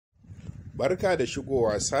Barka da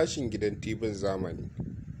shigowa sashin gidan tibin zamani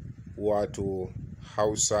wato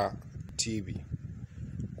Hausa TV.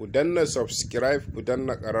 Ku danna subscribe, ku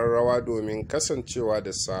danna ƙararrawa domin kasancewa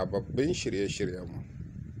da sababbin shirye-shiryenmu.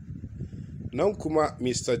 Nan kuma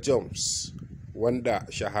Mr. Jems, wanda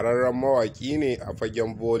shahararren mawaƙi ne a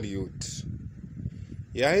fagen Bollywood,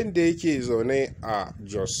 yayin da yake zaune a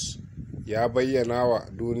Jos, ya bayyana wa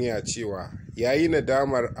duniya cewa ya yi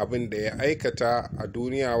nadamar abin da ya aikata a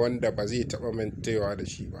duniya wanda ba zai taɓa mantawa da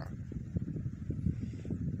shi ba.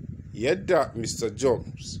 Yadda Mr.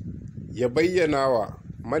 Jems ya bayyana wa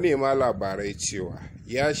manema labarai cewa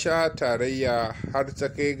ya sha tarayya har ta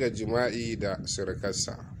kai ga jima'i da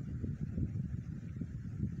surukarsa,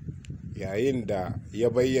 yayin da ya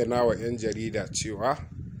bayyana wa 'yan jarida cewa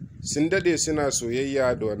sun dade suna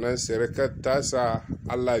soyayya da wannan surukar tasa,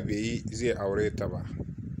 Allah bai yi zai aure ta ba.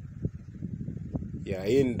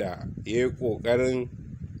 Yayin da ya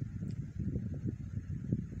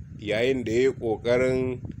yi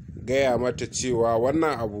ƙoƙarin gaya mata cewa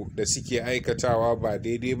wannan abu da suke aikatawa ba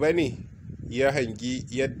daidai ba ne, ya hangi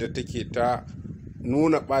yadda take ta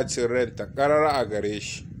nuna ɓacin ranta ƙarara a gare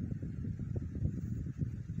shi.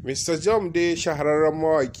 Mr. Jems dai shahararren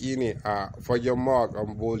mawaƙi ne a fagen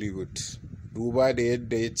mawaƙan Bollywood, duba da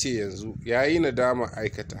yadda ya ce yanzu ya yi nadama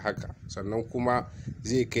aikata haka, sannan kuma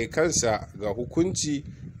zai kai kansa ga hukunci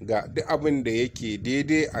ga duk abin da yake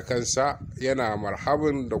daidai a kansa, yana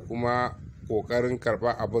marhabin da kuma ƙoƙarin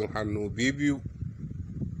karɓa abin hannu biyu.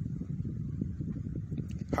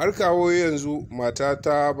 Har kawo yanzu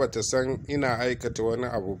matata bata san ina aikata wani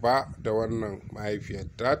abu ba da wannan mahaifiyar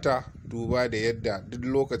tata, duba da yadda duk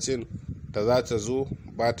lokacin da za ta zo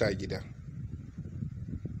ba ta gida.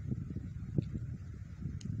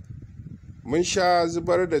 Mun sha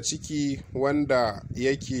zubar da ciki wanda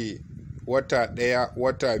yake wata ɗaya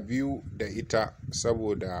wata biyu da ita,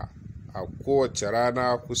 saboda a kowace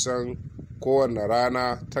rana, kusan kowane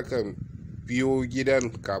rana takan biyo gidan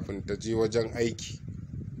kafin ta je wajen aiki.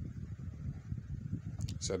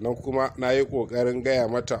 Sannan kuma na yi ƙoƙarin gaya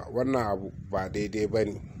mata wannan abu ba daidai ba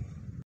ne.